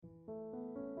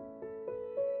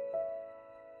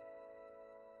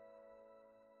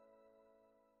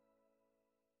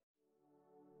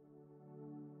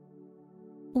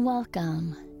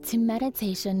Welcome to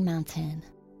Meditation Mountain,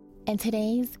 and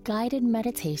today's guided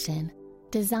meditation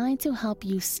designed to help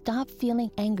you stop feeling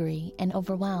angry and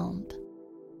overwhelmed.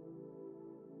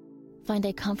 Find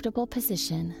a comfortable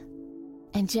position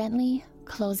and gently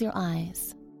close your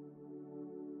eyes.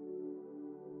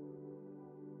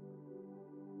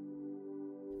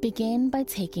 Begin by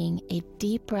taking a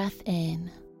deep breath in.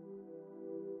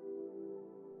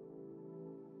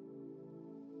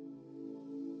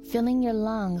 Filling your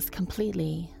lungs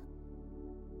completely.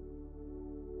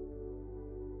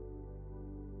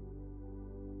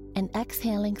 And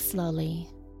exhaling slowly.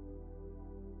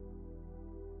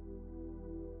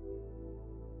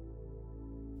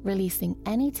 Releasing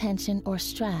any tension or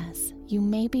stress you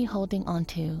may be holding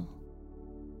onto.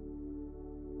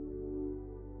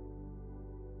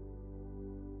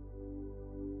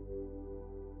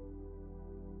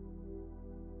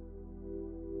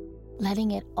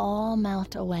 Letting it all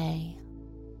melt away.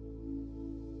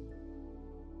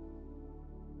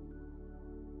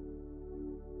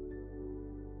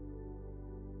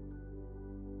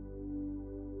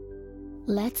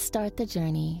 Let's start the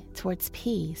journey towards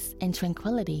peace and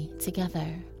tranquility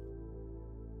together.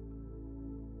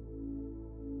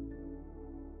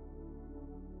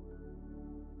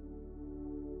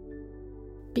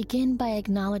 Begin by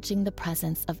acknowledging the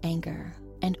presence of anger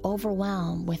and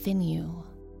overwhelm within you.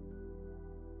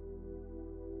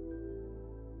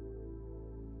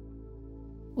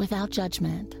 Without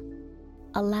judgment,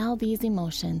 allow these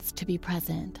emotions to be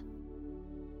present.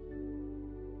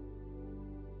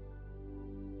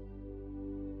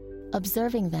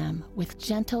 Observing them with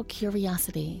gentle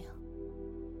curiosity.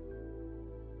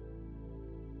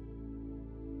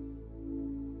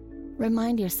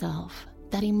 Remind yourself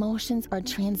that emotions are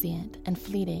transient and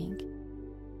fleeting.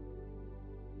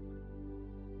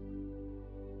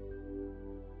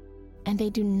 And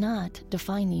they do not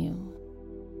define you.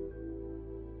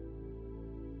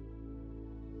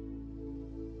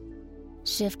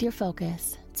 Shift your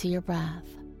focus to your breath.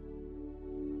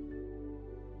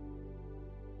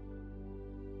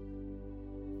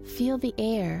 Feel the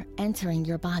air entering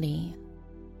your body.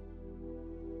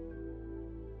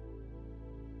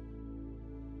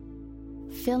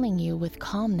 Filling you with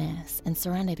calmness and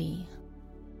serenity.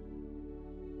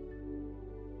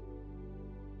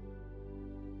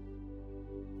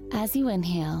 As you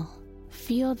inhale,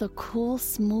 feel the cool,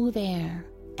 smooth air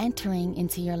entering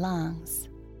into your lungs.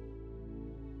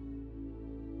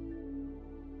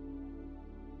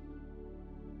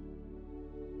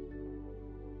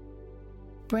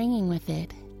 Bringing with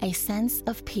it a sense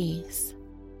of peace.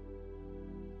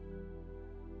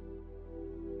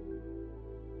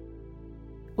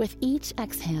 With each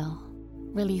exhale,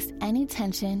 release any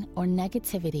tension or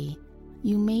negativity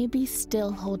you may be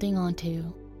still holding on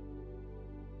to.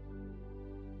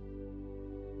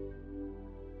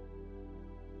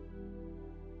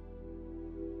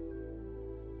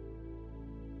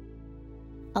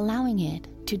 Allowing it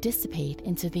to dissipate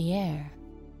into the air.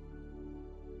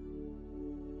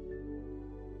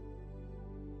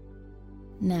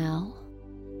 Now,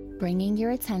 bringing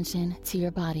your attention to your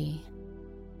body.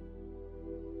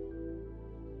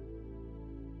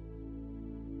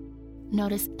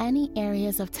 Notice any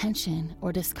areas of tension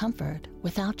or discomfort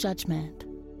without judgment.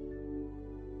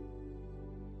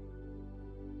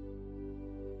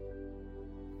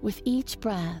 With each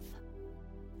breath,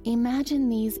 imagine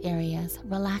these areas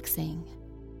relaxing.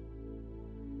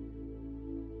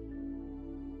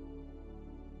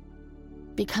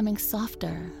 Becoming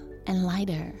softer and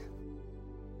lighter.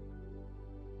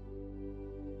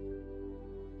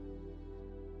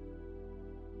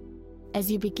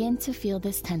 As you begin to feel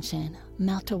this tension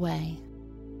melt away,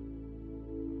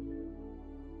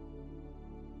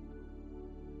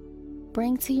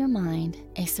 bring to your mind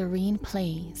a serene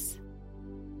place.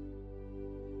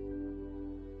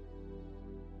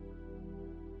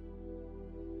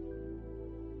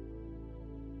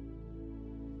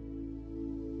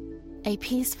 A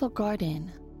peaceful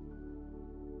garden.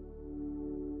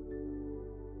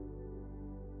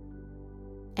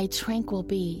 A tranquil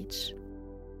beach.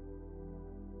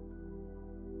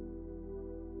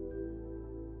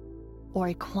 Or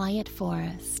a quiet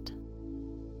forest.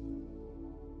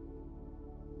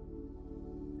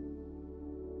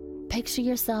 Picture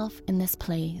yourself in this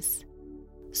place,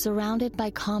 surrounded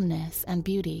by calmness and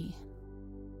beauty.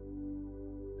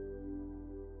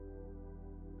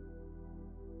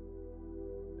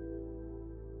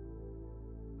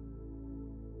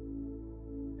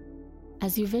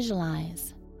 As you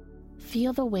visualize,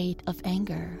 feel the weight of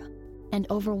anger and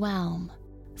overwhelm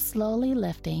slowly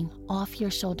lifting off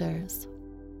your shoulders.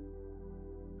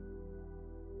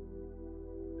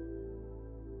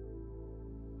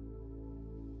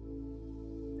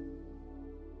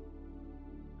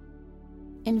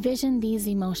 Envision these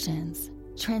emotions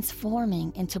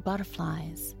transforming into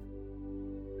butterflies.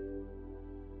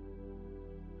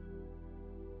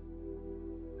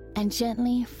 And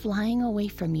gently flying away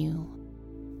from you,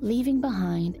 leaving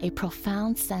behind a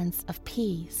profound sense of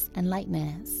peace and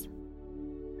lightness.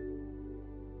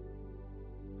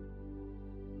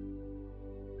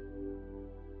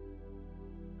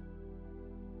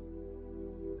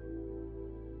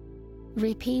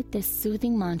 Repeat this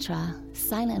soothing mantra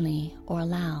silently or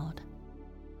aloud.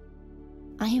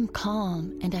 I am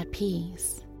calm and at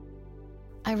peace.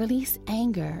 I release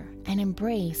anger and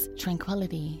embrace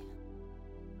tranquility.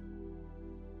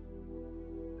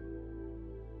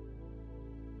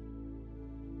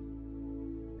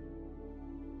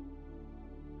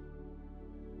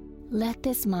 Let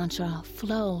this mantra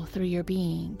flow through your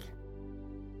being.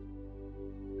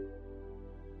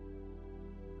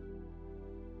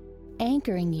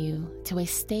 Anchoring you to a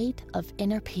state of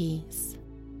inner peace.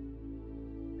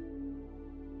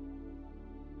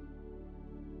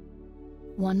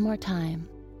 One more time,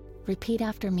 repeat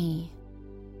after me.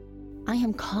 I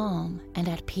am calm and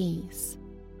at peace.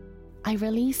 I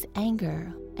release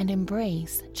anger and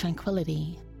embrace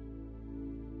tranquility.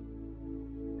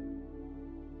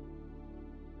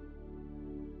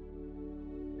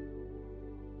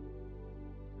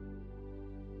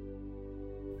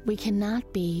 We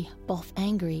cannot be both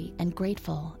angry and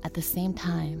grateful at the same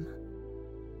time.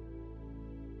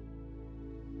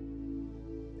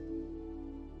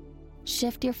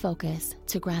 Shift your focus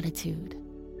to gratitude.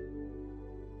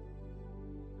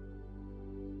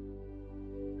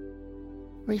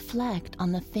 Reflect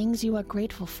on the things you are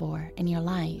grateful for in your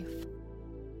life.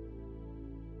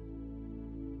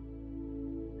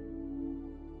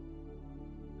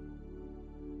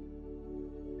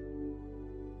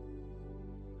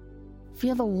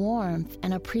 Feel the warmth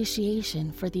and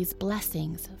appreciation for these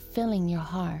blessings filling your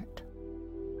heart.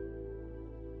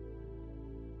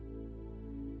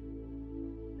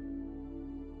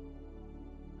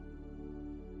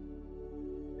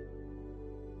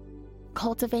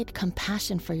 Cultivate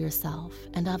compassion for yourself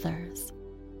and others.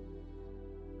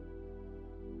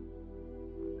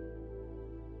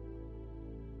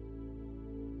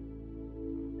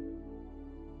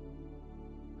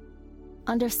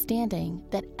 Understanding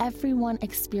that everyone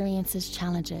experiences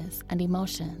challenges and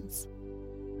emotions.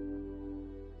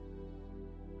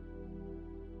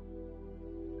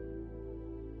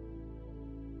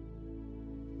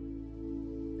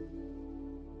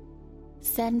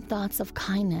 Send thoughts of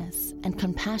kindness and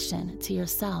compassion to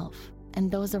yourself and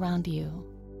those around you.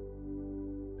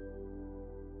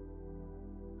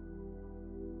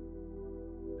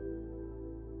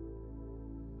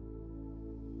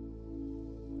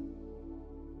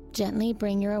 Gently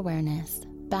bring your awareness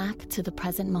back to the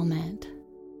present moment.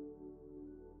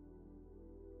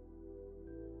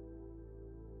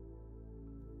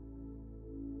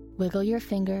 Wiggle your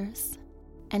fingers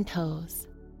and toes.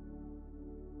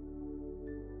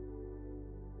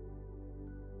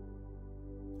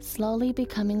 Slowly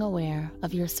becoming aware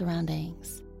of your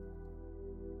surroundings.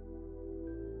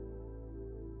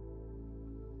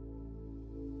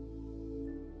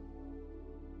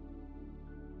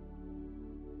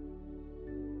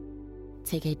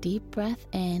 Take a deep breath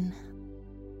in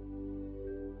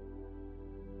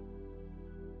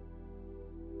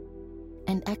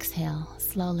and exhale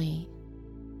slowly.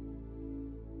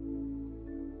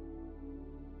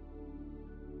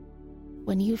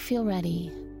 When you feel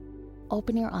ready,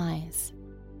 open your eyes.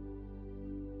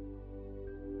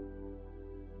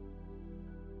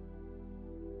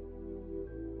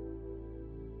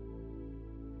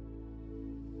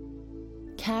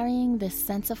 Carrying this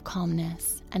sense of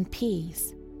calmness and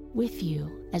peace with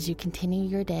you as you continue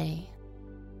your day.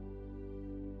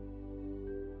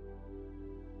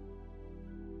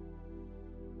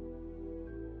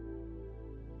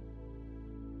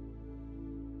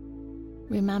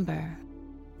 Remember,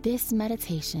 this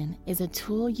meditation is a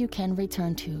tool you can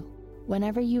return to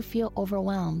whenever you feel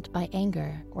overwhelmed by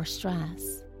anger or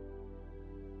stress.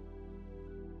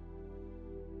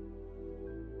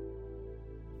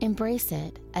 Embrace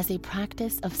it as a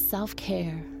practice of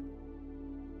self-care.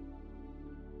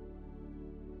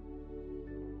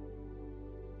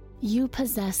 You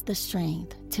possess the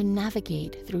strength to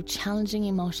navigate through challenging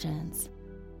emotions,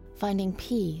 finding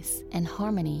peace and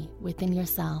harmony within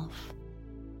yourself.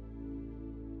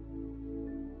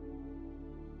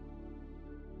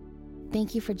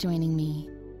 Thank you for joining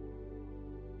me